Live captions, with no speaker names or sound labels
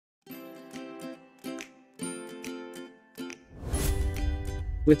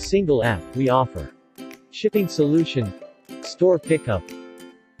With single app, we offer shipping solution, store pickup,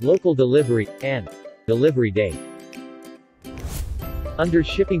 local delivery, and delivery date. Under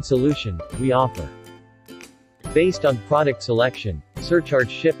shipping solution, we offer based on product selection, surcharge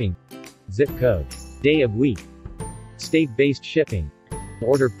shipping, zip code, day of week, state-based shipping,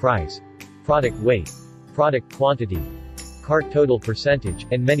 order price, product weight, product quantity, cart total percentage,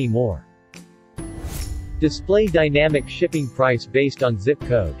 and many more. Display dynamic shipping price based on zip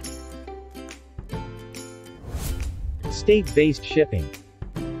code. State-based shipping.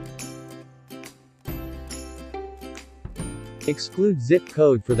 Exclude zip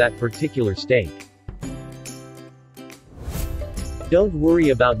code for that particular state. Don't worry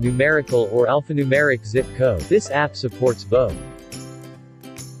about numerical or alphanumeric zip code. This app supports both.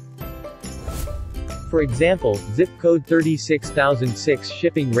 For example, zip code 36006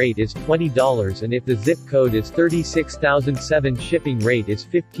 shipping rate is $20 and if the zip code is 36007 shipping rate is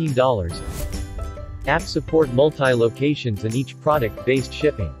 $15. App support multi-locations and each product-based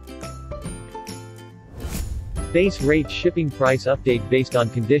shipping. Base rate shipping price update based on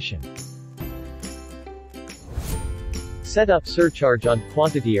condition. Set up surcharge on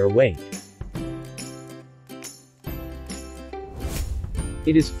quantity or weight.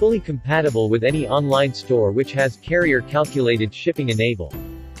 It is fully compatible with any online store which has carrier-calculated shipping enabled.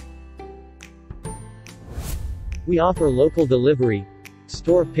 We offer local delivery,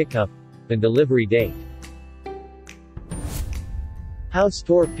 store pickup, and delivery date. How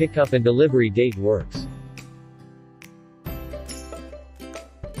store pickup and delivery date works.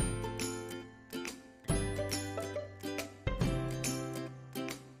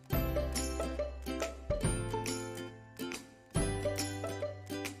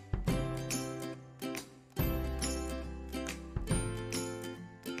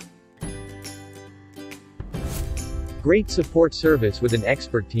 Great support service with an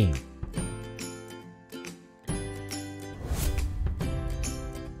expert team.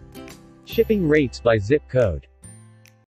 Shipping rates by zip code.